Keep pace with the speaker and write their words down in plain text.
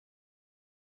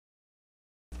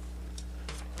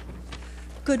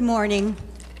Good morning.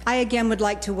 I again would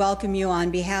like to welcome you on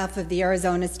behalf of the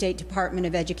Arizona State Department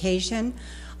of Education.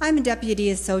 I'm a Deputy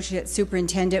Associate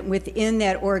Superintendent within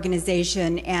that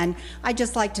organization, and I'd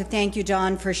just like to thank you,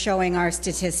 John, for showing our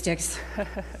statistics.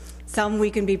 Some we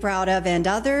can be proud of, and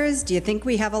others, do you think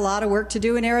we have a lot of work to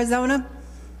do in Arizona?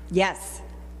 Yes,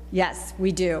 yes,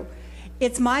 we do.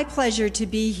 It's my pleasure to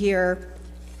be here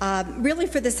really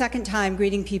for the second time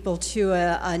greeting people to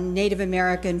a Native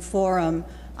American forum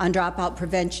on dropout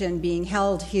prevention being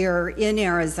held here in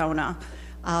Arizona.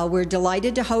 We're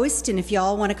delighted to host, and if you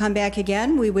all want to come back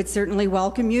again, we would certainly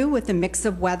welcome you with a mix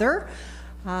of weather.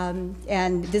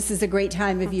 And this is a great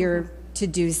time of year to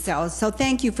do so. So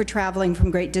thank you for traveling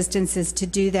from great distances to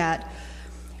do that.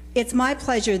 It's my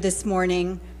pleasure this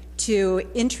morning to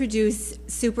introduce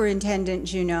Superintendent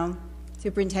Juneau,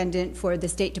 Superintendent for the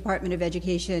State Department of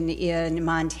Education in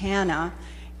Montana.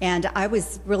 And I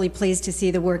was really pleased to see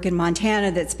the work in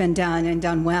Montana that's been done and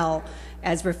done well,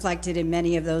 as reflected in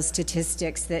many of those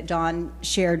statistics that Dawn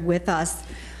shared with us.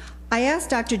 I asked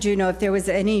Dr. Juneau if there was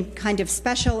any kind of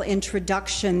special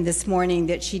introduction this morning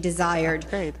that she desired.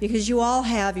 Great. Because you all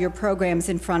have your programs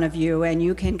in front of you and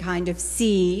you can kind of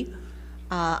see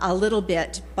a little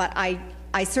bit, but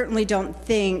I certainly don't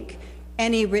think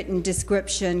any written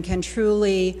description can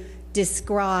truly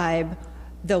describe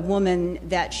the woman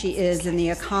that she is and the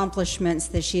accomplishments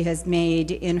that she has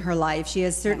made in her life. She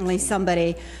is certainly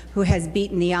somebody who has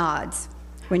beaten the odds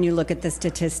when you look at the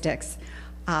statistics.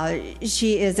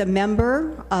 She is a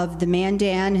member of the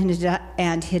Mandan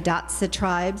and Hidatsa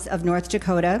tribes of North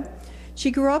Dakota. She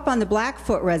grew up on the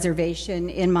Blackfoot Reservation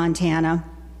in Montana.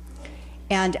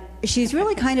 And she's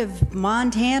really kind of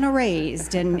Montana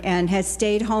raised and has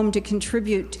stayed home to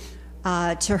contribute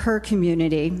to her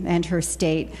community and her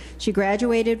state. She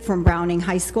graduated from Browning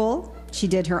High School. She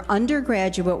did her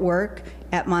undergraduate work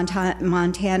at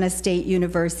Montana State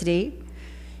University.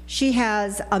 She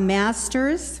has a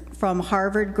master's from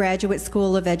Harvard Graduate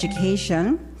School of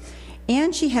Education,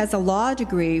 and she has a law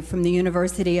degree from the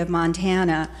University of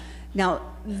Montana. Now,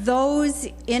 those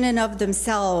in and of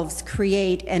themselves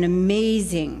create an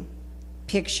amazing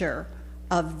picture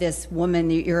of this woman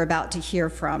that you're about to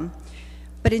hear from.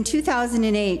 But in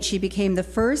 2008, she became the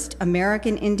first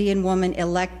American Indian woman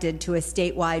elected to a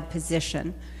statewide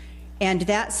position. And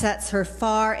that sets her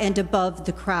far and above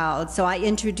the crowd. So I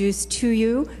introduce to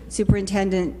you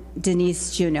Superintendent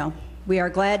Denise Juneau. We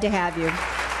are glad to have you.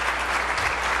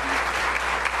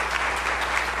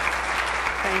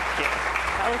 Thank you.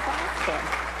 That was awesome.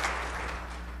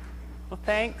 Well,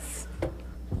 thanks.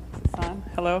 Is this on?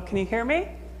 Hello, can you hear me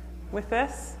with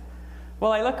this?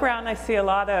 Well, I look around and I see a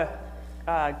lot of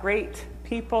great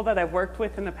people that I've worked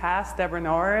with in the past, Deborah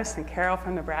Norris and Carol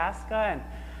from Nebraska, and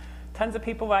tons of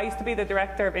people. I used to be the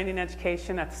director of Indian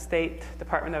Education at the State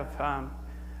Department of,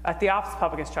 at the Office of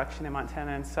Public Instruction in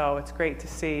Montana, and so it's great to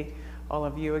see all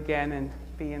of you again and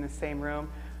be in the same room.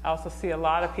 I also see a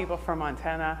lot of people from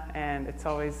Montana, and it's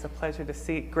always a pleasure to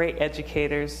see great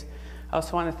educators. I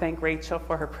also want to thank Rachel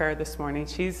for her prayer this morning.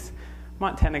 She's a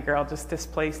Montana girl, just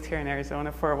displaced here in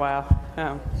Arizona for a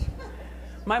while.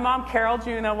 My mom, Carol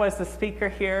Juneau, was the speaker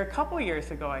here a couple years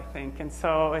ago, I think, and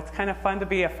so it's kind of fun to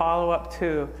be a follow-up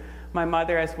to my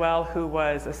mother as well, who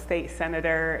was a state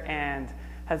senator and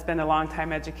has been a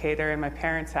longtime educator, and my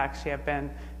parents actually have been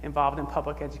involved in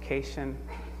public education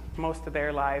most of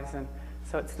their lives, and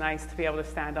so it's nice to be able to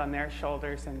stand on their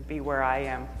shoulders and be where I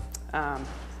am.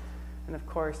 And of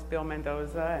course, Bill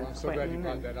Mendoza and I'm so glad you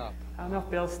brought that up. I don't know if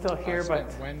Bill's still here,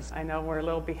 but I know we're a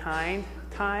little behind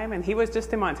time. And he was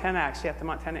just in Montana, actually, at the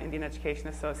Montana Indian Education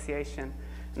Association.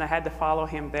 And I had to follow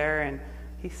him there, and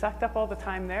he sucked up all the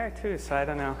time there, too, so I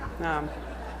don't know.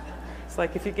 It's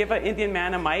like if you give an Indian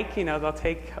man a mic, you know, they'll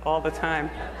take all the time.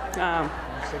 I'm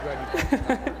so glad you brought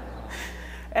that up.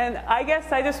 And I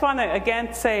guess I just want to,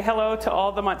 again, say hello to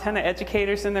all the Montana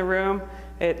educators in the room.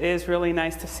 It is really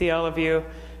nice to see all of you.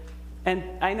 And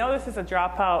I know this is a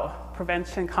dropout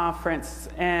prevention conference,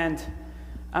 and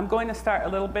I'm going to start a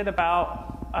little bit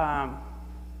about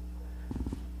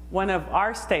one of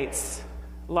our state's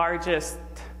largest,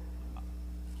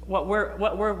 what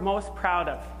we're most proud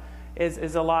of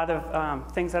is a lot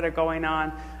of things that are going on.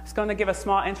 I'm just going to give a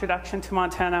small introduction to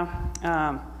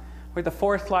Montana. We're the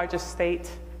fourth largest state.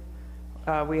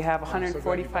 We have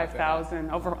 145,000,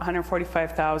 over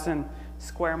 145,000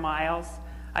 square miles.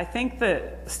 I think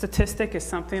the statistic is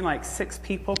something like 6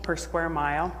 people per square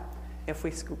mile. If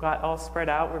we got all spread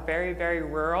out, we're very, very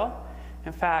rural.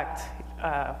 In fact,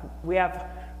 we have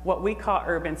what we call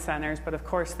urban centers, but of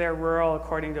course they're rural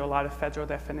according to a lot of federal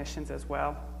definitions as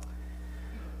well.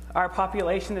 Our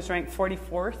population is ranked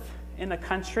 44th in the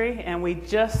country, and we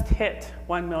just hit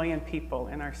 1 million people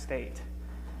in our state.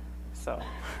 So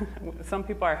some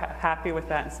people are happy with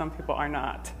that and some people are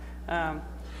not.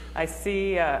 I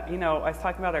see, you know, I was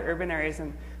talking about our urban areas,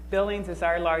 and Billings is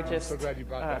our largest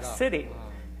city.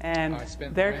 And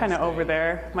they're kind of over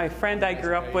there. My friend I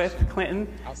grew up with, Clinton,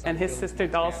 and his sister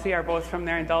Dulcie are both from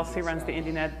there, and Dulcie runs the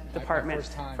Indian Ed department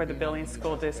for the Billings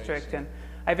School District. And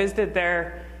I visited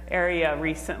their area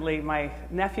recently. My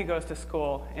nephew goes to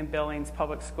school in Billings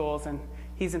Public Schools, and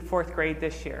he's in 4th grade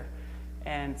this year.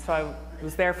 And so I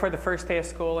was there for the first day of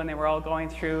school, and they were all going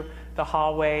through the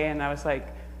hallway, and I was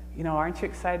like, you know, aren't you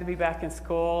excited to be back in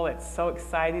school? It's so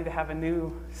exciting to have a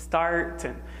new start.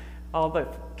 And all the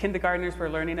kindergartners were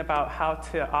learning about how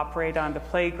to operate on the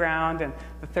playground, and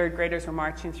the 3rd graders were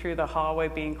marching through the hallway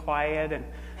being quiet. And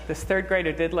this 3rd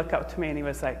grader did look up to me and he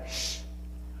was like, shh,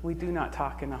 we do not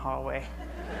talk in the hallway.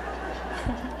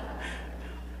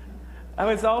 I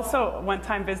was also one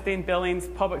time visiting Billings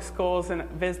Public Schools and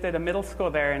visited a middle school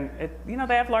there, and you know,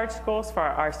 they have large schools for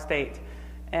our state.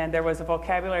 And there was a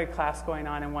vocabulary class going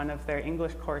on in one of their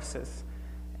English courses.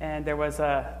 And there was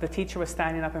the teacher was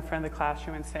standing up in front of the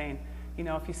classroom and saying, you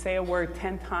know, if you say a word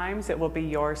 10 times, it will be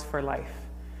yours for life.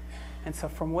 And so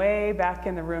from way back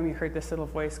in the room, you heard this little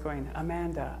voice going,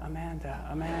 Amanda, Amanda,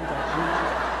 Amanda,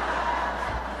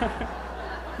 Amanda.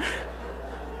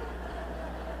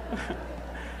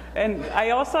 And I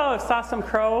also saw some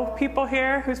Crow people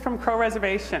here. Who's from Crow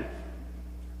Reservation?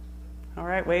 All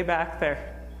right, way back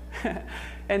there.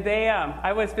 And they,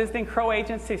 I was visiting Crow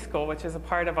Agency School, which is a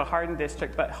part of a Hardin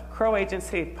district, but Crow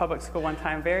Agency Public School one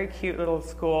time, very cute little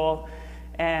school.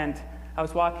 And I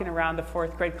was walking around the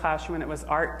 4th grade classroom, and it was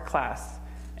art class.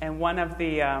 And one of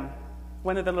the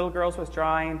little girls was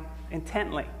drawing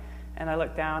intently. And I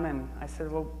looked down and I said,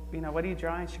 well, you know, what are you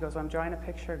drawing? She goes, well, I'm drawing a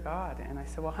picture of God. And I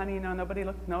said, well, honey, you know, nobody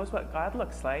knows what God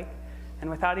looks like. And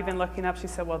without even looking up, she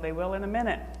said, well, they will in a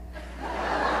minute.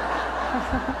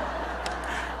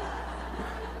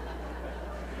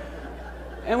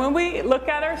 And when we look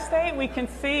at our state, we can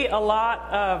see a lot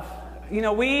of, you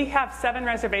know, we have 7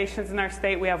 reservations in our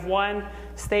state. We have 1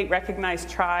 state-recognized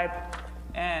tribe,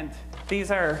 and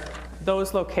these are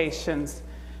those locations.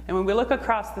 And when we look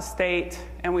across the state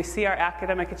and we see our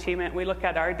academic achievement, we look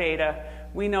at our data,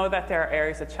 we know that there are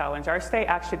areas of challenge. Our state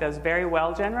actually does very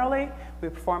well generally. We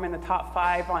perform in the top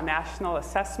 5 on national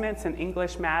assessments in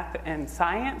English, math, and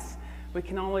science. We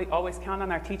can always count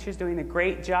on our teachers doing a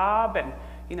great job, and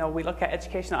you know, we look at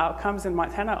educational outcomes, and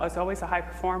Montana is always a high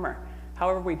performer.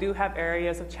 However, we do have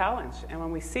areas of challenge, and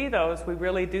when we see those, we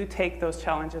really do take those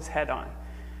challenges head on.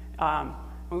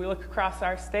 When we look across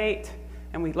our state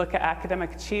and we look at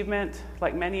academic achievement,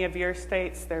 like many of your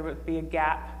states, there would be a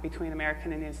gap between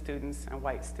American Indian students and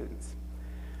white students.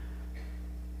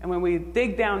 And when we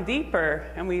dig down deeper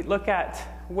and we look at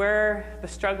where the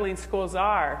struggling schools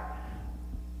are,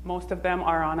 most of them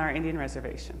are on our Indian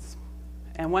reservations.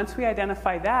 And once we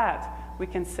identify that, we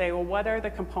can say, well, what are the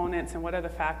components and what are the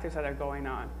factors that are going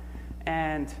on?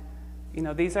 And you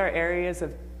know, these are areas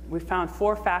of, we found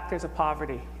 4 factors of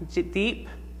poverty: deep,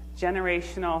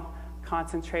 generational,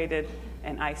 concentrated,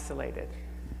 and isolated.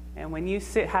 And when you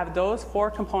have those 4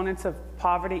 components of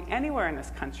poverty anywhere in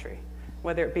this country,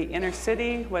 whether it be inner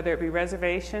city, whether it be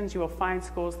reservations, you will find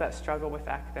schools that struggle with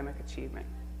academic achievement.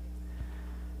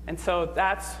 And so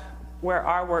that's where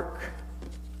our work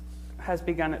has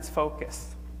begun its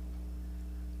focus.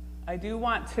 I do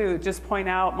want to just point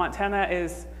out, Montana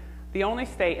is the only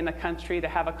state in the country to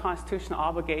have a constitutional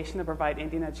obligation to provide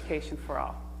Indian education for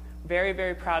all. Very,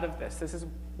 very proud of this. This is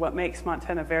what makes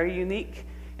Montana very unique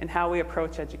in how we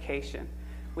approach education.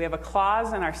 We have a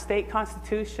clause in our state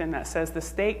constitution that says the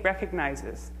state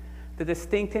recognizes the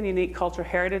distinct and unique cultural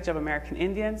heritage of American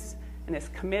Indians and is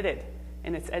committed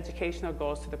in its educational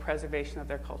goals to the preservation of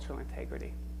their cultural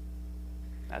integrity.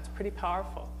 That's pretty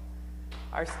powerful.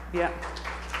 Our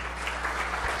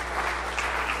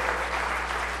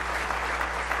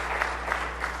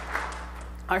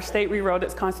state rewrote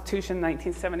its constitution in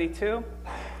 1972. There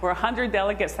were 100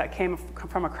 delegates that came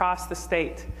from across the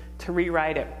state to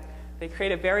rewrite it. They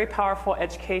created very powerful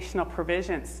educational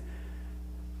provisions.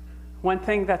 One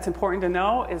thing that's important to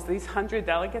know is these 100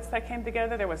 delegates that came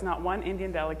together, there was not one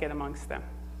Indian delegate amongst them.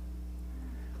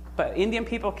 But Indian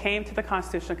people came to the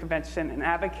Constitutional Convention and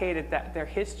advocated that their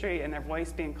history and their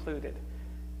voice be included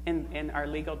in our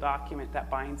legal document that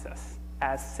binds us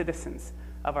as citizens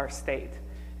of our state.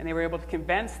 And they were able to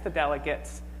convince the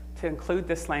delegates to include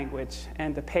this language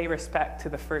and to pay respect to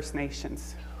the First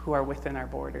Nations who are within our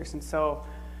borders. And so,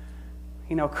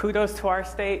 you know, kudos to our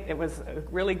state. It was a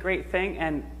really great thing.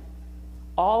 And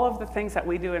all of the things that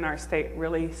we do in our state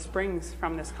really springs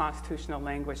from this constitutional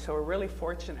language, so we're really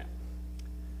fortunate.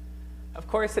 Of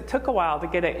course, it took a while to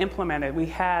get it implemented. We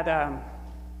had,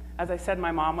 as I said,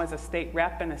 my mom was a state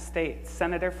rep and a state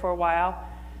senator for a while.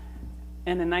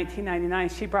 And in 1999,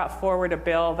 she brought forward a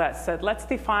bill that said, let's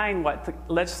define what the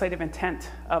legislative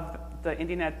intent of the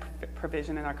Indian Ed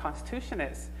provision in our Constitution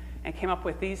is, and came up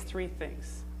with these three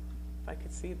things, if I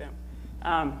could see them.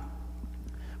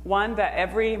 One, that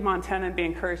every Montanan be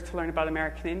encouraged to learn about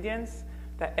American Indians,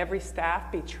 that every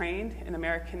staff be trained in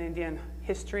American Indian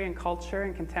history and culture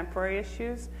and contemporary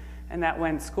issues, and that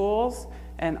when schools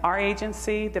and our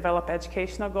agency develop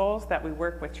educational goals, that we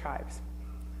work with tribes.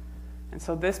 And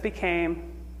so this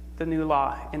became the new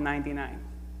law in '99.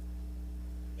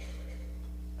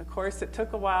 Of course, it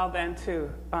took a while then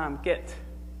to get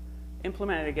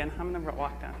implemented again. I'm going to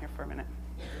walk down here for a minute,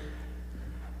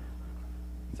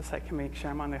 just so I can make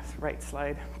sure I'm on the right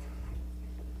slide.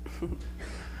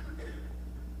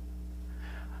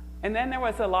 And then there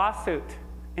was a lawsuit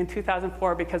in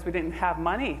 2004 because we didn't have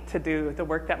money to do the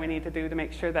work that we need to do to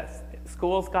make sure that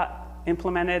schools got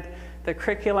implemented, the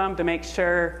curriculum, to make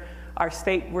sure our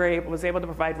state was able to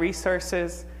provide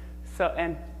resources.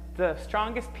 And the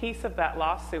strongest piece of that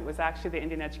lawsuit was actually the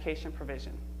Indian education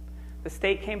provision. The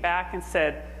state came back and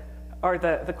said, or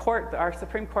the court, our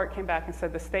Supreme Court came back and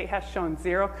said the state has shown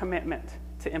zero commitment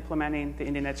to implementing the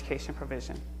Indian education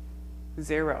provision.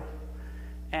 Zero.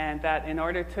 And that in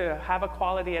order to have a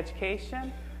quality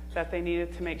education, that they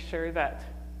needed to make sure that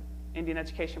Indian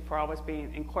education for all was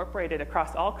being incorporated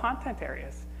across all content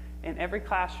areas in every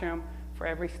classroom for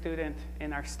every student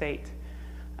in our state.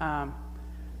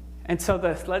 And so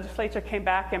the legislature came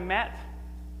back and met,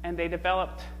 and they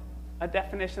developed a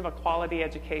definition of a quality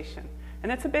education.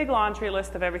 And it's a big laundry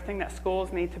list of everything that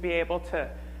schools need to be able to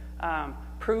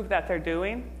prove that they're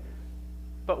doing.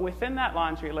 But within that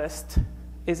laundry list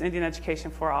is Indian education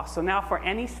for all. So now for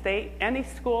any state, any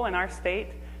school in our state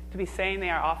to be saying they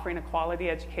are offering a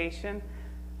quality education,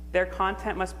 their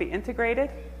content must be integrated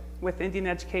with Indian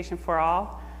education for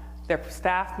all. Their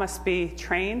staff must be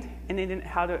trained in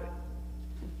how to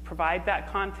provide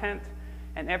that content,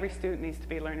 and every student needs to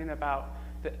be learning about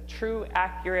the true,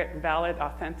 accurate, valid,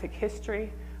 authentic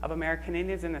history of American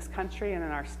Indians in this country and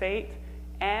in our state,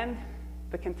 and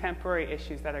the contemporary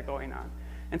issues that are going on.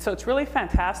 And so it's really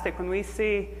fantastic when we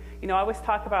see, I always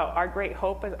talk about our great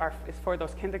hope is for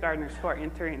those kindergartners who are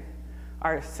entering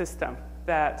our system,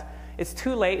 that it's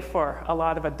too late for a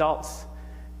lot of adults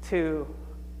to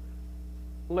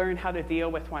learn how to deal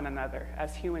with one another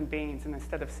as human beings, and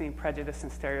instead of seeing prejudice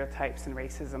and stereotypes and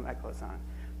racism that goes on.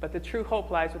 But the true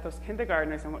hope lies with those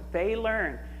kindergartners and what they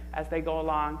learn as they go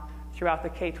along throughout the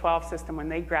K-12 system when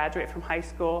they graduate from high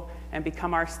school and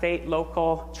become our state,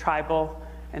 local, tribal,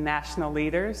 and national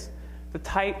leaders. The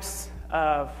types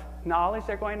of knowledge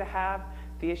they're going to have,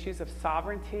 the issues of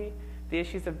sovereignty, the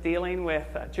issues of dealing with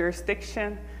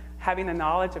jurisdiction, having a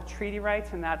knowledge of treaty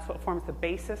rights, and that's what forms the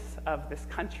basis of this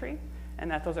country, and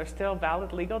that those are still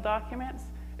valid legal documents,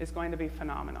 is going to be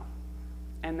phenomenal.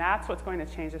 And that's what's going to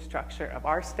change the structure of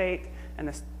our state and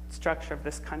the structure of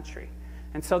this country.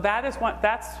 And so that is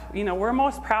we're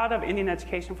most proud of Indian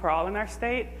education for all in our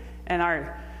state, and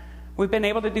we've been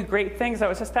able to do great things. I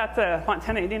was just at the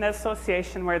Montana Indian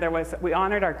Association where we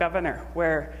honored our governor,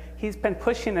 where he's been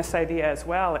pushing this idea as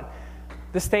well. And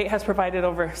the state has provided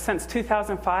since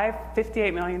 2005,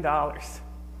 $58 million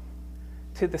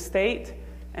to the state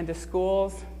and to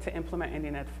schools to implement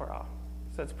Indian Ed for all.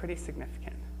 So it's pretty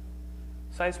significant.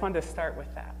 So I just wanted to start with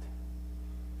that.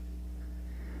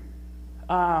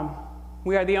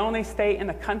 We are the only state in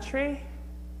the country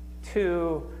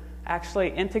to actually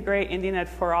integrate Indian Ed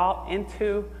for all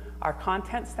into our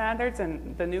content standards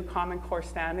and the new Common Core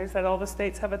standards that all the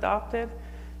states have adopted.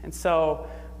 And so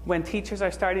when teachers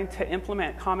are starting to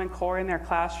implement Common Core in their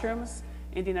classrooms,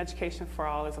 Indian education for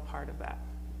all is a part of that.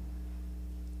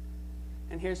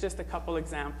 And here's just a couple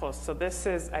examples. So this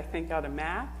is, I think, out of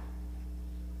math.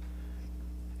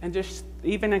 And just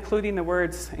even including the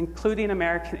words, including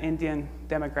American Indian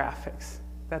demographics,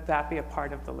 that be a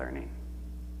part of the learning.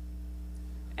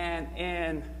 And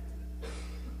in,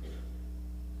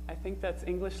 I think that's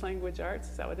English language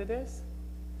arts, is that what it is?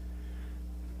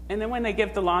 And then when they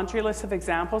give the laundry list of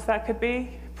examples, that could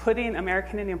be putting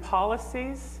American Indian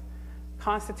policies,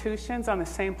 constitutions on the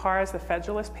same par as the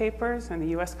Federalist Papers and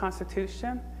the US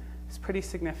Constitution is pretty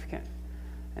significant.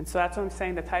 And so that's what I'm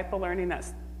saying, the type of learning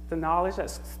the knowledge that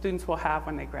students will have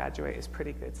when they graduate is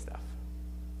pretty good stuff.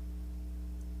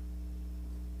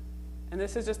 And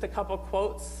this is just a couple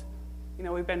quotes.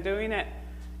 We've been doing it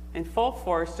in full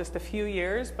force just a few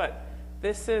years, but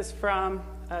this is from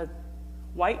a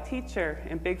white teacher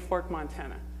in Big Fork,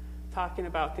 Montana, talking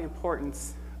about the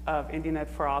importance of Indian Ed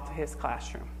for All to his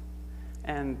classroom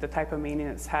and the type of meaning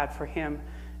it's had for him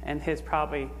and his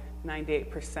probably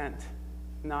 98%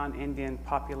 non-Indian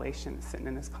population sitting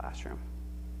in his classroom.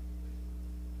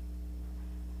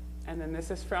 And then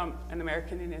this is from an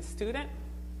American Indian student,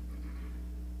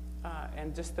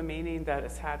 and just the meaning that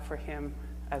it's had for him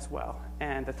as well,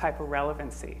 and the type of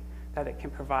relevancy that it can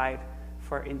provide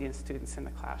for Indian students in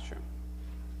the classroom.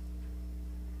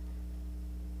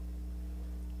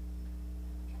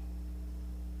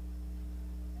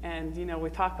 And you know, we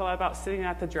talk a lot about sitting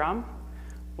at the drum.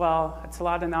 Well, it's a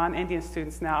lot of non-Indian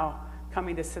students now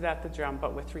coming to sit at the drum,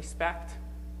 but with respect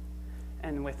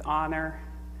and with honor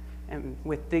and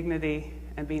with dignity,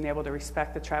 and being able to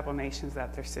respect the tribal nations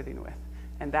that they're sitting with.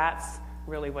 And that's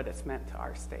really what it's meant to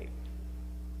our state.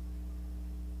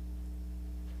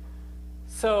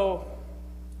 So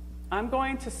I'm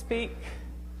going to speak,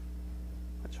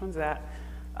 which one's that?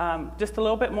 Just a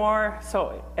little bit more.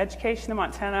 So education in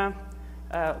Montana,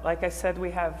 like I said,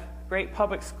 we have great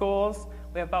public schools.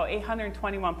 We have about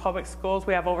 821 public schools.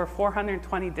 We have over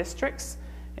 420 districts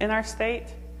in our state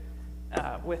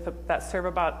that serve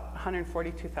about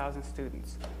 142,000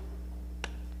 students.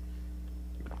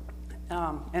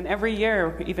 And every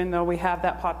year, even though we have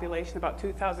that population, about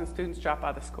 2,000 students drop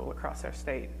out of school across our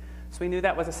state. So we knew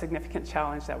that was a significant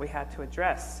challenge that we had to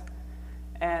address.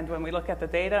 And when we look at the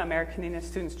data, American Indian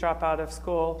students drop out of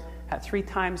school at 3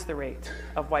 times the rate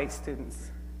of white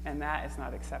students. And that is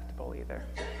not acceptable either.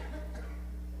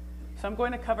 So I'm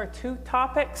going to cover 2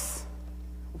 topics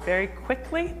very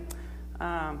quickly.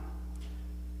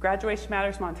 Graduation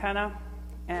Matters Montana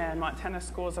and Montana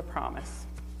Schools of Promise.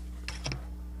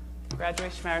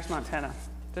 Graduation Matters Montana.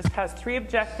 This has 3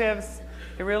 objectives.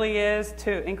 It really is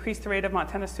to increase the rate of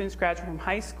Montana students graduating from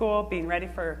high school, being ready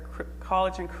for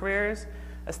college and careers,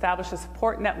 establish a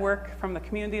support network from the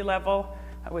community level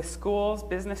with schools,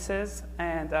 businesses,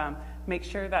 and make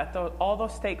sure that all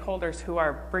those stakeholders who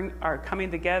are coming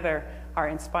together are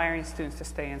inspiring students to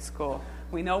stay in school.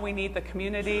 We know we need the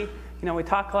community. You know, we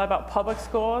talk a lot about public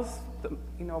schools.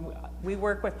 You know, we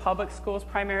work with public schools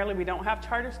primarily. We don't have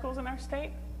charter schools in our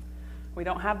state. We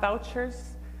don't have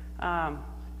vouchers.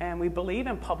 And we believe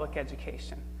in public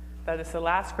education, that it's the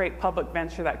last great public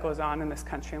venture that goes on in this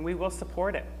country, and we will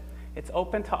support it. It's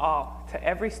open to all, to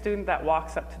every student that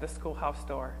walks up to the schoolhouse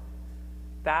door.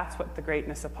 That's what the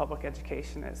greatness of public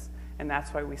education is, and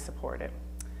that's why we support it.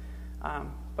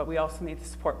 But we also need to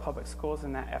support public schools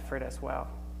in that effort as well.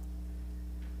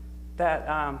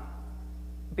 That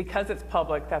because it's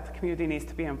public, that the community needs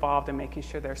to be involved in making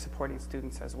sure they're supporting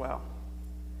students as well.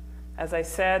 As I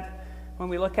said, when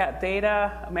we look at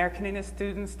data, American Indian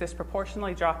students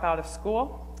disproportionately drop out of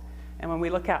school. And when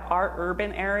we look at our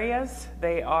urban areas,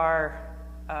 they are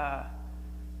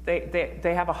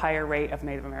they have a higher rate of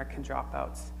Native American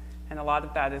dropouts. And a lot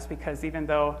of that is because even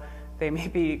though they may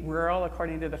be rural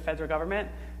according to the federal government,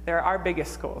 they're our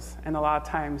biggest schools. And a lot of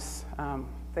times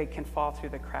they can fall through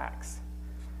the cracks.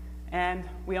 And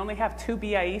we only have 2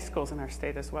 BIE schools in our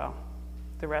state as well.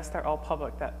 The rest are all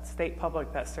public, state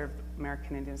public that serve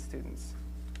American Indian students.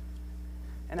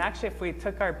 And actually, if we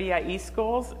took our BIE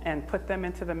schools and put them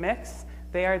into the mix,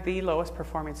 they are the lowest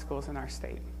performing schools in our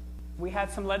state. We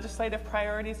had some legislative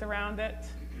priorities around it.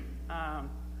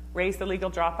 Raise the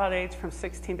legal dropout age from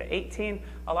 16 to 18.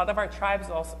 A lot of our tribes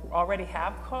already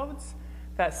have codes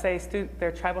that say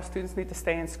their tribal students need to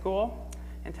stay in school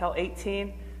until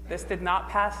 18. This did not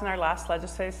pass in our last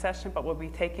legislative session, but we'll be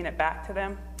taking it back to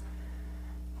them.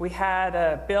 We had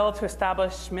a bill to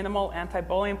establish minimal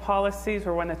anti-bullying policies.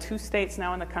 We're one of 2 states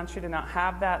now in the country to not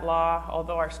have that law,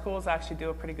 although our schools actually do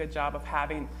a pretty good job of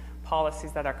having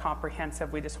policies that are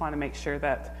comprehensive. We just want to make sure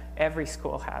that every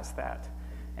school has that.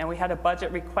 And we had a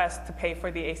budget request to pay for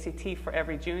the ACT for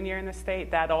every junior in the state.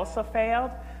 That also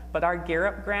failed, but our Gear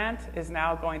Up grant is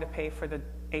now going to pay for the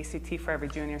ACT for every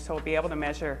junior, so we'll be able to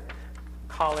measure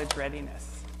college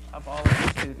readiness of all of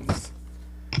the students.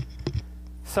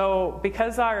 So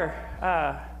because our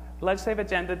legislative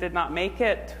agenda did not make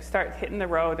it, we start hitting the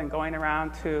road and going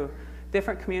around to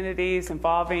different communities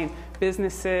involving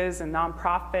businesses and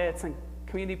nonprofits and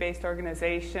community-based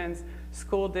organizations,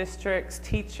 school districts,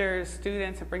 teachers,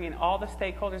 students, and bringing all the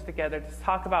stakeholders together to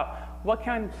talk about what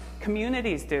can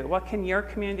communities do, what can your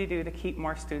community do to keep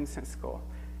more students in school.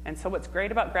 And so what's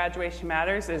great about Graduation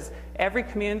Matters is every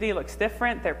community looks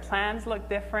different, their plans look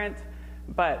different,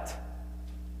 but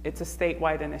it's a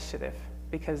statewide initiative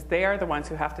because they are the ones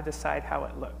who have to decide how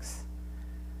it looks.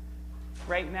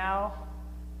 Right now,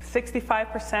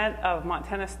 65% of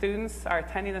Montana students are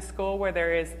attending a school where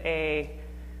there is a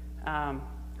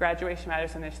Graduation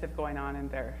Matters initiative going on in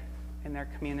their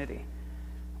community.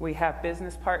 We have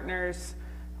business partners.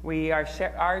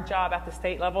 Our job at the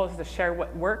state level is to share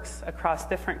what works across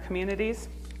different communities.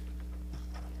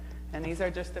 And these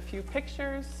are just a few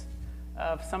pictures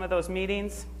of some of those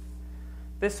meetings.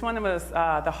 This one was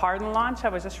the Hardin launch I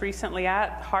was just recently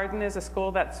at. Hardin is a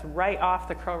school that's right off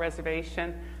the Crow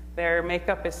Reservation. Their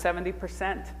makeup is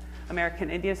 70% American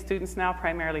Indian students now,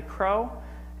 primarily Crow.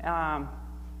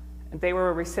 They were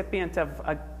a recipient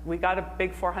of, we got a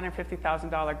big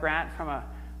 $450,000 grant from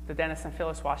the Dennis and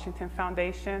Phyllis Washington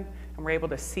Foundation, and we're able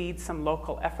to seed some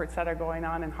local efforts that are going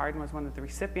on, and Hardin was one of the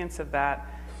recipients of that.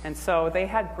 And so they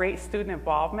had great student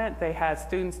involvement. They had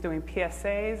students doing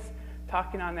PSAs,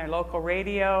 talking on their local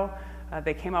radio.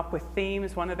 They came up with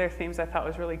themes. One of their themes I thought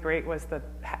was really great was the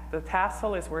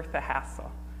tassel is worth the hassle.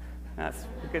 That's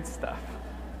good stuff.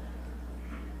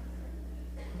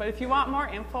 But if you want more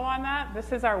info on that,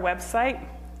 this is our website,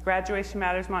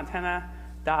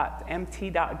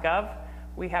 graduationmattersmontana.mt.gov.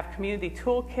 We have community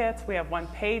toolkits, we have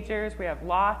one-pagers, we have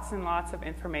lots and lots of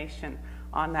information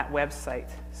on that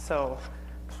website. So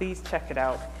please check it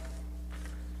out.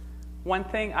 One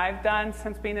thing I've done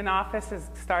since being in office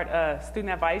is start a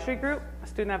student advisory group, a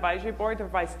student advisory board to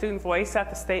provide student voice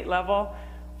at the state level.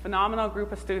 Phenomenal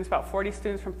group of students, about 40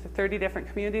 students from 30 different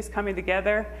communities coming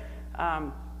together.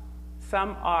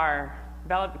 Some are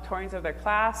valedictorians of their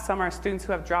class. Some are students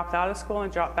who have dropped out of school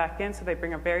and dropped back in, so they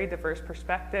bring a very diverse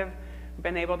perspective. We've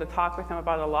been able to talk with them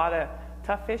about a lot of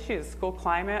tough issues, school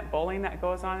climate, bullying that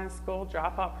goes on in school,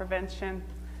 dropout prevention.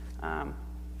 And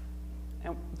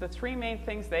the three main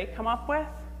things they come up with,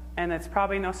 and it's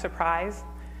probably no surprise,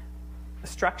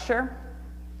 structure.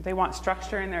 They want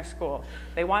structure in their school.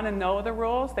 They want to know the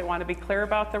rules, they want to be clear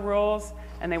about the rules,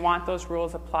 and they want those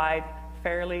rules applied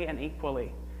fairly and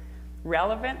equally.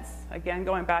 Relevance, again,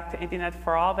 going back to Indian Ed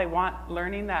for All, they want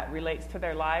learning that relates to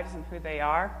their lives and who they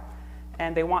are,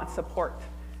 and they want support.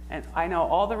 And I know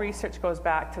all the research goes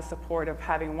back to support of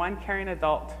having one caring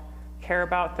adult care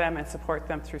about them and support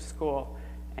them through school.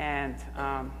 And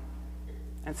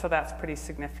so that's pretty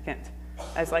significant.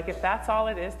 As like, if that's all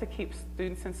it is to keep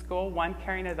students in school, one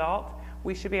caring adult,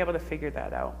 we should be able to figure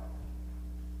that out.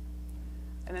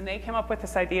 And then they came up with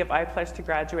this idea of I Pledge to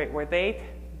Graduate, where they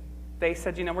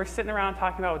said, you know, we're sitting around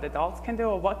talking about what adults can do,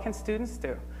 well, what can students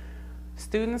do?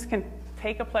 Students can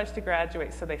take a pledge to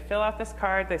graduate. So they fill out this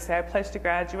card, they say, I pledge to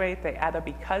graduate, they add a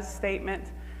because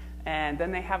statement, and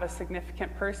then they have a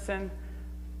significant person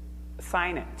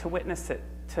sign it, to witness it,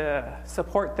 to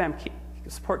support them,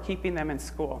 support keeping them in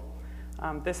school.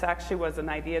 This actually was an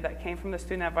idea that came from the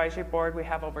Student Advisory Board. We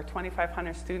have over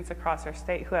 2,500 students across our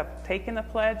state who have taken the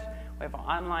pledge. We have an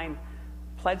online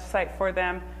pledge site for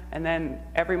them, and then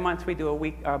every month we do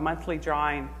a monthly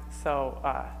drawing, so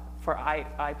for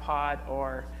iPod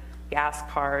or gas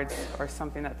cards or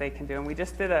something that they can do. And we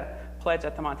just did a pledge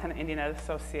at the Montana Indian Ed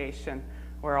Association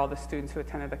where all the students who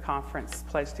attended the conference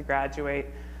pledged to graduate.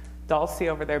 Dulce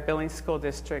over their Billings School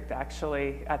District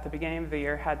actually at the beginning of the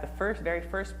year had the very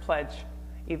first pledge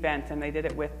event, and they did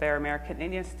it with their American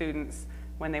Indian students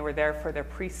when they were there for their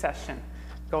pre-session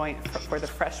going for the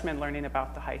freshmen learning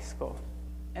about the high school.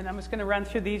 And I'm just going to run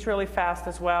through these really fast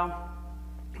as well.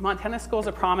 Montana Schools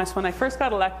of Promise. When I first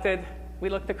got elected, we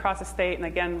looked across the state and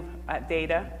again at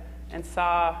data and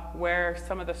saw where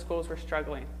some of the schools were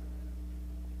struggling.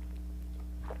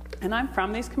 And I'm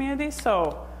from these communities,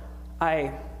 so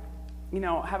I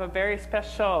have a very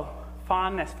special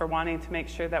fondness for wanting to make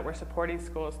sure that we're supporting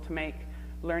schools to make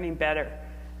learning better.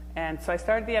 And so I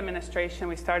started the administration.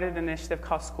 We started an initiative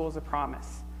called Schools of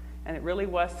Promise. And it really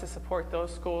was to support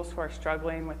those schools who are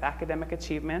struggling with academic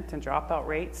achievement and dropout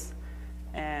rates,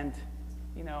 and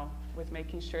with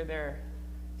making sure their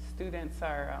students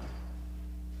are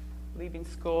leaving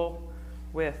school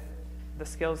with the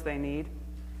skills they need.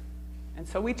 And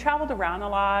so we traveled around a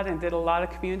lot and did a lot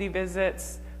of community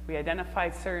visits. We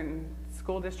identified certain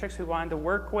school districts we wanted to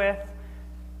work with.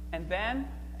 And then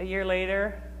a year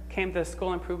later came the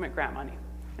school improvement grant money,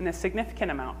 and a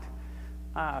significant amount.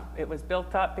 It was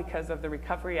built up because of the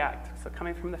Recovery Act. So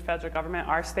coming from the federal government,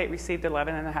 our state received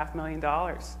 $11.5 million.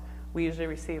 We usually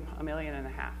receive $1.5 million.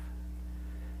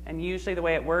 And usually the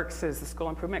way it works is the school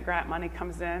improvement grant money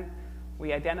comes in,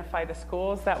 we identify the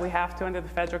schools that we have to under the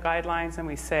federal guidelines, and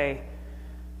we say,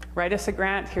 write us a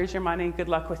grant, here's your money, good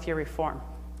luck with your reform.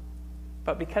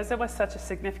 But because it was such a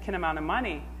significant amount of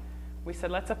money, we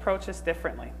said, let's approach this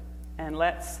differently, and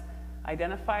let's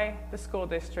identify the school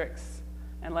districts,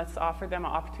 and let's offer them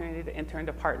an opportunity to enter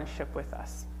into partnership with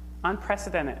us.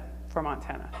 Unprecedented for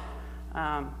Montana.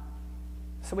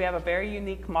 So we have a very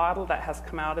unique model that has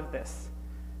come out of this.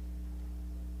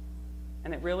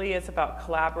 And it really is about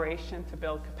collaboration to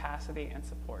build capacity and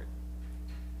support.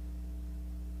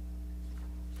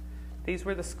 These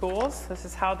were the schools. This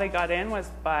is how they got in,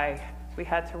 was by, we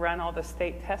had to run all the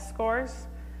state test scores,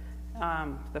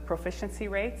 the proficiency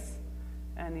rates,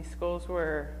 and these schools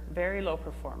were very low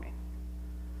performing.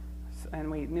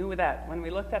 And we knew that when we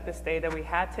looked at this data, we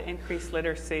had to increase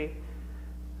literacy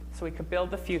so we could build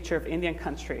the future of Indian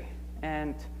country.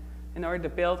 And in order to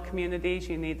build communities,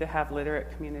 you need to have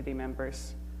literate community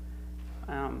members.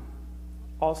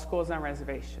 All schools on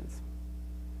reservations.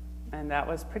 And that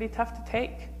was pretty tough to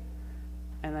take.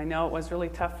 And I know it was really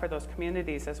tough for those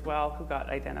communities as well who got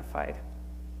identified.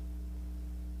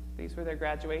 These were their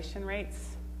graduation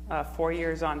rates. 4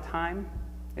 years on time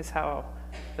is how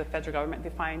the federal government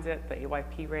defines it, the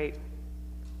AYP rate.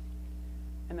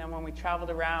 And then when we traveled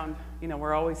around, you know, we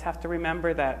always have to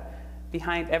remember that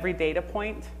behind every data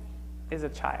point is a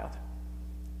child.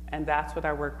 And that's what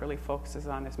our work really focuses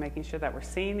on, is making sure that we're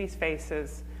seeing these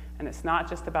faces, and it's not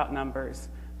just about numbers,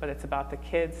 but it's about the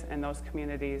kids and those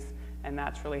communities, and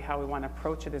that's really how we want to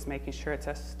approach it, is making sure it's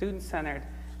as student-centered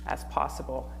as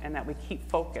possible, and that we keep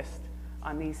focused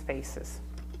on these faces.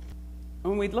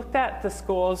 When we looked at the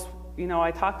schools, you know,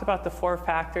 I talked about the 4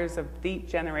 factors of deep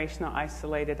generational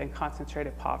isolated and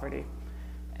concentrated poverty.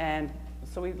 And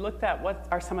so we looked at what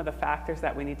are some of the factors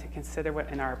that we need to consider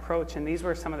in our approach, and these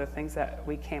were some of the things that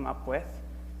we came up with.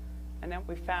 And then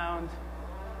we found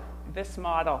this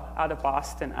model out of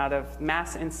Boston, out of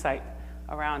Mass Insight,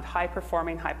 around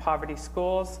high-performing, high-poverty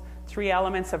schools. 3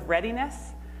 elements of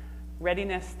readiness: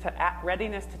 readiness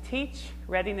to teach,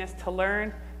 readiness to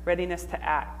learn, readiness to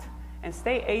act. And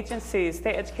state agencies,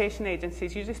 state education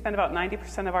agencies, usually spend about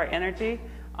 90% of our energy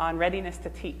on readiness to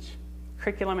teach.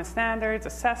 Curriculum and standards,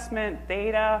 assessment,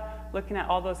 data, looking at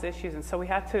all those issues. And so we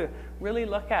had to really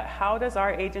look at how does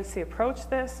our agency approach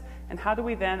this, and how do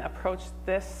we then approach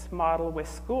this model with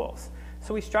schools.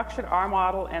 So we structured our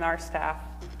model and our staff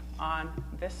on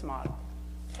this model.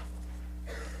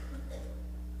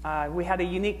 We had a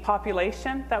unique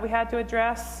population that we had to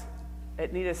address.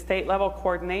 It needed state-level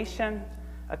coordination,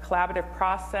 a collaborative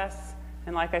process,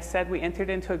 and like I said, we entered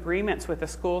into agreements with the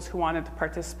schools who wanted to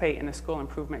participate in a school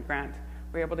improvement grant.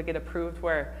 We were able to get approved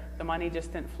where the money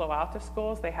just didn't flow out to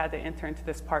schools. They had to enter into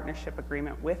this partnership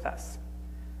agreement with us.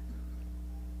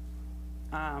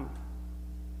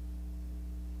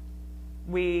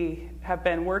 We have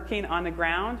been working on the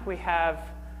ground. We have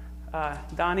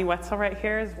Donnie Wetzel right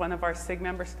here is one of our SIG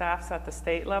member staffs at the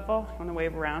state level. I want to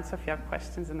wave around, so if you have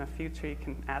questions in the future, you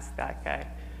can ask that guy.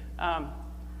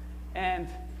 And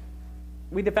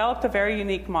we developed a very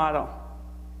unique model.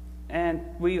 And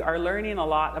we are learning a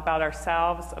lot about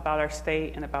ourselves, about our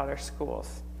state, and about our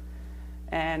schools.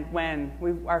 And when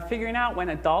we are figuring out when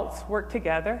adults work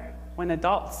together, when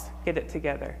adults get it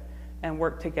together and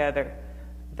work together,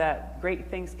 that great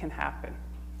things can happen.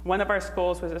 One of our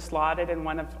schools was just lauded in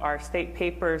one of our state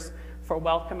papers for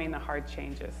welcoming the hard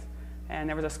changes. And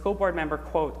there was a school board member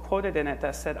quoted in it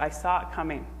that said, "I saw it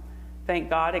coming. Thank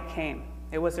God it came.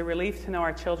 It was a relief to know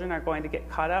our children are going to get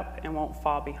caught up and won't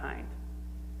fall behind."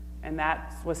 And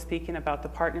that was speaking about the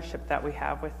partnership that we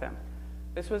have with them.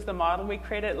 This was the model we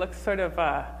created. It looks sort of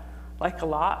like a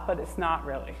lot, but it's not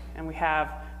really. And we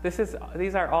have,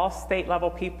 these are all state level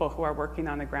people who are working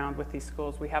on the ground with these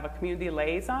schools. We have a community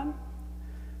liaison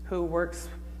who works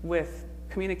with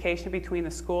communication between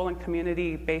the school and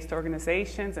community-based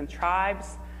organizations and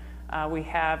tribes. We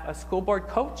have a school board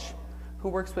coach who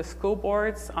works with school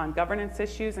boards on governance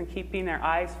issues and keeping their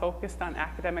eyes focused on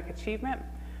academic achievement,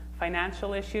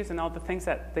 financial issues, and all the things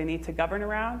that they need to govern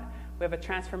around. We have a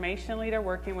transformation leader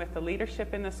working with the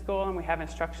leadership in the school, and we have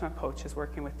instructional coaches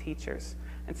working with teachers.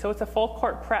 And so it's a full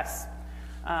court press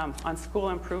on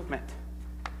school improvement.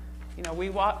 You know,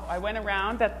 I went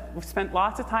around, we spent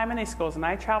lots of time in these schools, and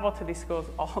I travel to these schools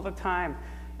all the time.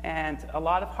 And a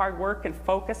lot of hard work and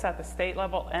focus at the state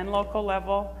level and local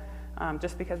level,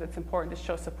 just because it's important to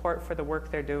show support for the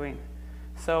work they're doing.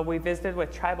 So we visited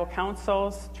with tribal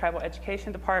councils, tribal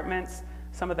education departments,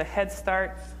 some of the Head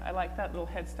Starts. I like that little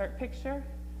Head Start picture.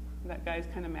 That guy's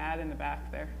kind of mad in the back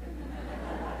there.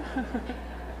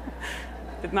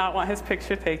 Did not want his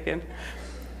picture taken.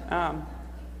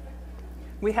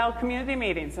 We held community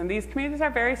meetings, and these communities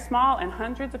are very small, and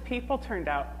hundreds of people turned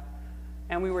out.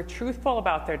 And we were truthful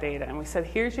about their data, and we said,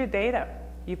 here's your data.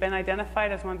 You've been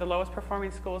identified as one of the lowest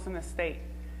performing schools in the state.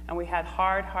 And we had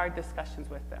hard discussions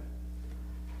with them.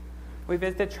 We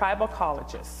visited tribal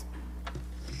colleges.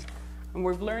 And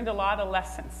we've learned a lot of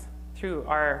lessons through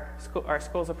our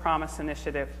Schools of Promise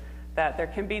initiative, that there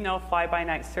can be no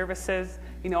fly-by-night services.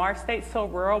 You know, our state's so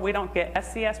rural, we don't get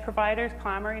SES providers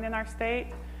clamoring in our state.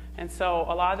 And so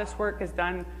a lot of this work is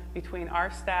done between our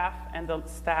staff and the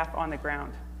staff on the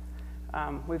ground.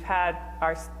 We've had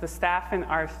the staff in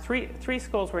our three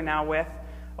schools we're now with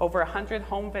over 100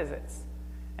 home visits.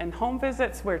 And home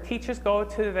visits where teachers go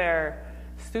to their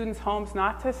students' homes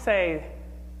not to say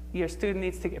your student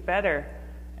needs to get better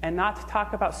and not to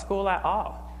talk about school at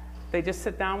all. They just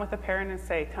sit down with the parent and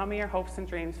say, tell me your hopes and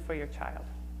dreams for your child.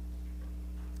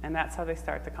 And that's how they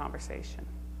start the conversation.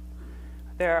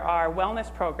 There are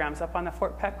wellness programs up on the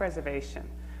Fort Peck Reservation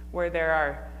where there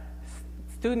are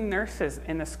student nurses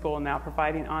in the school now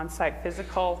providing on-site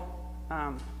physical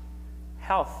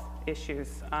health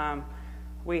issues.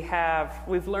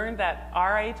 We've learned that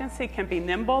our agency can be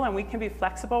nimble and we can be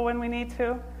flexible when we need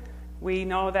to. We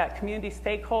know that community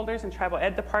stakeholders and tribal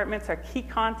ed departments are key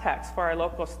contacts for our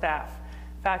local staff.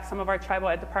 In fact, some of our tribal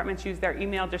ed departments use their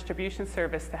email distribution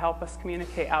service to help us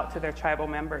communicate out to their tribal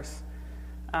members.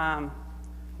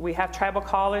 We have tribal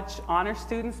college honor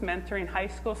students mentoring high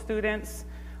school students.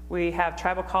 We have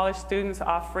tribal college students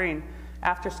offering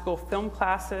after-school film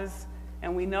classes.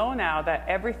 And we know now that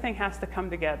everything has to come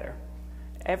together.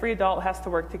 Every adult has to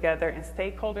work together, and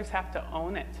stakeholders have to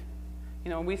own it. You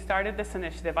know, when we started this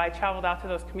initiative, I traveled out to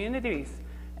those communities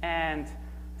and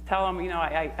tell them, you know,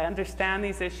 I understand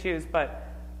these issues, but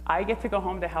I get to go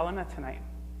home to Helena tonight.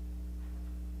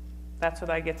 That's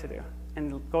what I get to do.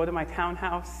 And go to my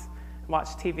townhouse, watch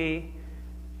TV,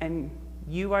 and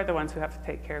you are the ones who have to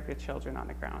take care of your children on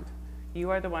the ground. You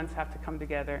are the ones who have to come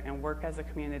together and work as a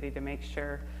community to make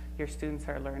sure your students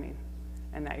are learning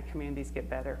and that your communities get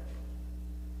better.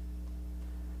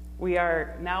 We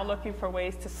are now looking for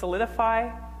ways to solidify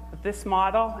this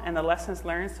model and the lessons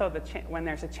learned so that when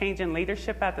there's a change in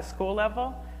leadership at the school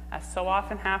level, as so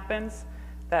often happens,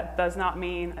 that does not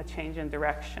mean a change in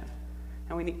direction.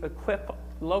 And we need to equip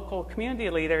local community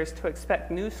leaders to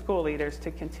expect new school leaders to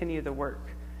continue the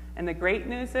work. And the great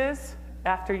news is,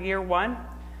 after year one,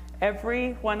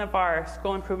 every one of our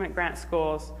school improvement grant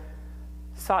schools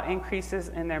saw increases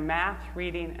in their math,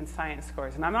 reading, and science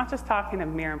scores. And I'm not just talking a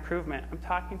mere improvement, I'm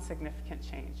talking significant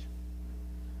change.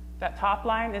 That top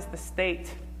line is the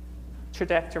state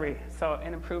trajectory, so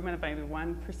an improvement of maybe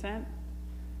 1%.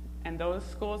 And those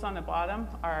schools on the bottom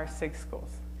are our SIG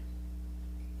schools.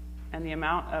 And the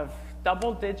amount of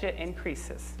double-digit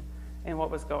increases in what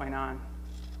was going on.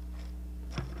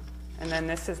 And then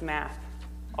this is math,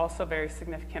 also very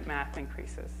significant math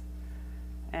increases.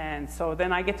 And so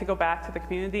then I get to go back to the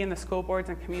community and the school boards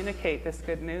and communicate this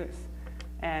good news.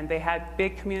 And they had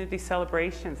big community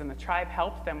celebrations, and the tribe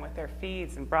helped them with their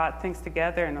feeds and brought things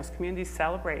together, and those communities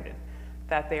celebrated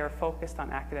that they are focused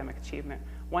on academic achievement.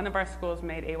 One of our schools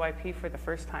made AYP for the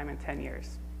first time in 10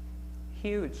 years.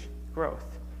 Huge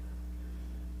growth.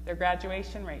 Their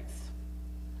graduation rates,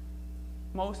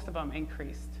 most of them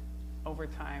increased over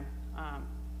time.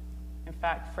 In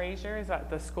fact, Fraser is at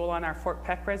the school on our Fort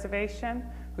Peck Reservation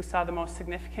who saw the most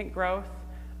significant growth.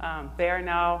 They are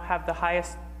now have the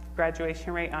highest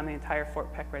graduation rate on the entire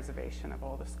Fort Peck Reservation of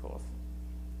all the schools.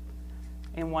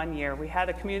 In 1 year, we had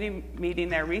a community meeting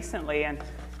there recently, and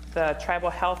the tribal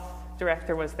health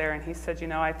director was there, and he said, you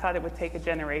know, I thought it would take a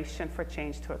generation for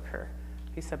change to occur.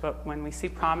 He said, but when we see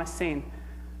promising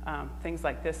things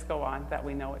like this go on, that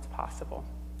we know it's possible.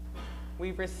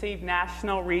 We've received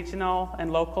national, regional,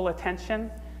 and local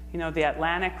attention. You know, the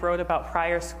Atlantic wrote about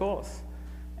Pryor schools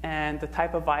and the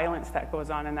type of violence that goes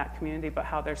on in that community, but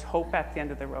how there's hope at the end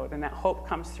of the road, and that hope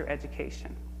comes through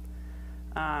education.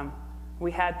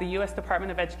 We had the U.S.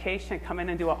 Department of Education come in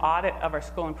and do an audit of our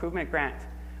school improvement grant.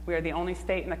 We are the only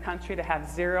state in the country to have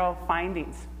 0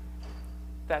 findings,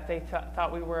 that they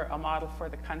thought we were a model for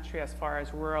the country as far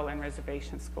as rural and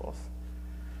reservation schools.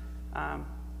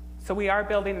 So we are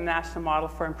building a national model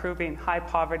for improving high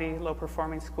poverty, low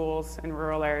performing schools in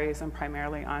rural areas and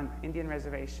primarily on Indian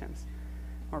reservations.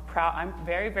 We're proud, I'm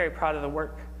very, very proud of the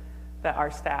work that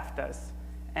our staff does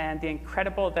and the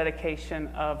incredible dedication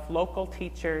of local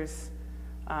teachers,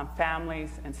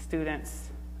 families, and students.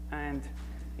 And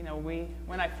you know,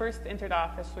 when I first entered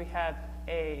office, we had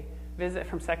a visit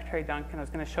from Secretary Duncan. I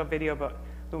was going to show a video, but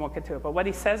we won't get to it. But what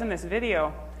he says in this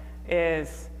video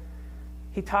is,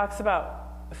 he talks about,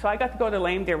 so I got to go to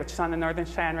Lame Deer, which is on the Northern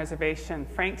Cheyenne Reservation.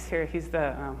 Frank's here. He's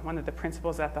the, one of the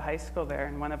principals at the high school there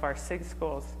and one of our SIG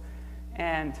schools.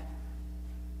 And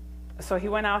so he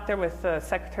went out there with the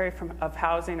Secretary of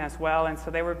Housing as well, and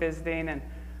so they were visiting and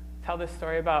tell this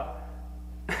story about,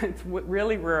 it's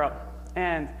really rural.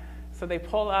 And so they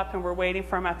pull up and we're waiting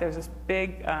for him out there. There's this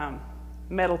big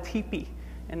metal teepee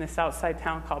in this outside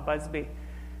town called Busby.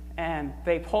 And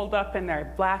they pulled up in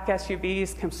their black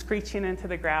SUVs, come screeching into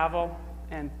the gravel,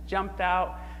 and jumped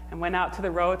out. and went out to the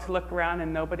road to look around,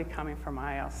 and nobody coming for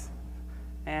miles.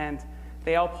 And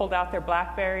they all pulled out their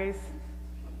BlackBerries,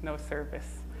 no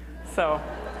service. So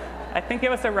I think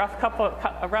it was a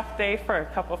rough day for a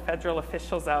couple federal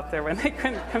officials out there when they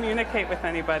couldn't communicate with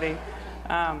anybody.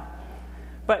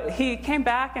 But he came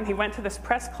back and he went to this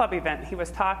press club event. He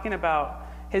was talking about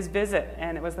his visit,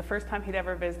 and it was the first time he'd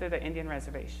ever visited an Indian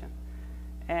reservation.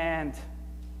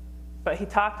 But he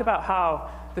talked about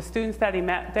how the students that he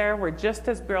met there were just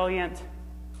as brilliant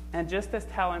and just as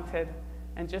talented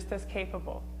and just as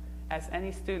capable as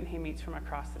any student he meets from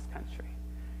across this country.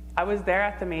 I was there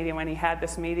at the meeting when he had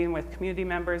this meeting with community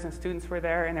members, and students were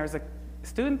there, and there was a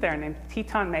student there named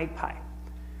Teton Magpie.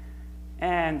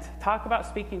 And talk about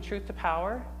speaking truth to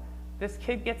power. This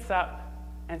kid gets up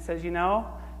and says, you know,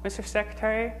 Mr.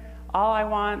 Secretary, all I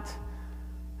want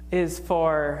is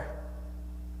for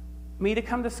me to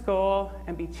come to school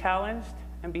and be challenged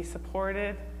and be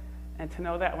supported, and to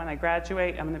know that when I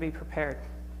graduate, I'm going to be prepared.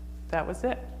 That was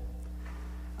it.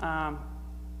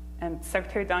 And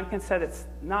Secretary Duncan said it's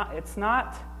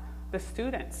not the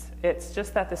students, it's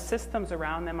just that the systems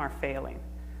around them are failing.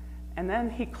 And then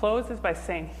he closes by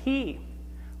saying he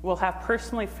will have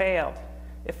personally failed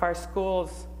if our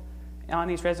schools on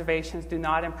these reservations do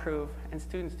not improve and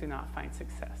students do not find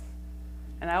success.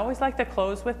 And I always like to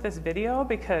close with this video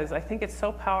because I think it's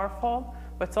so powerful,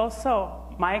 but it's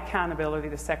also my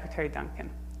accountability to Secretary Duncan.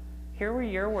 Here were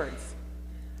your words,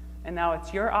 and now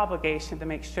it's your obligation to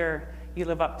make sure you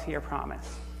live up to your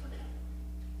promise.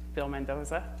 Bill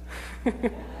Mendoza.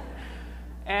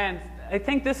 And I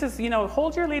think this is,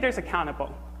 hold your leaders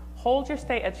accountable. Hold your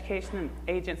state education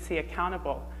agency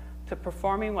accountable to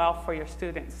performing well for your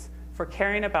students, for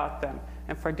caring about them,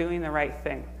 and for doing the right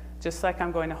thing, just like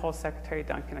I'm going to hold Secretary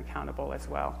Duncan accountable as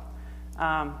well.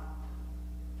 I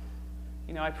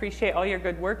appreciate all your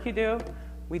good work you do.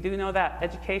 We do know that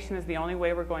education is the only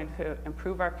way we're going to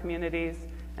improve our communities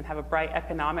and have a bright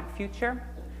economic future,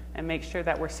 and make sure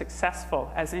that we're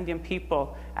successful as Indian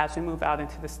people as we move out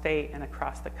into the state and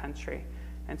across the country.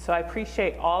 And so I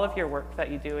appreciate all of your work that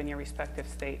you do in your respective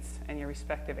states and your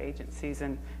respective agencies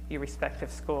and your respective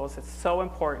schools. It's so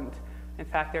important. In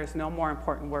fact, there's no more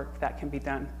important work that can be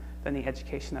done than the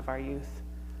education of our youth.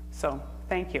 So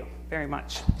thank you very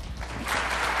much.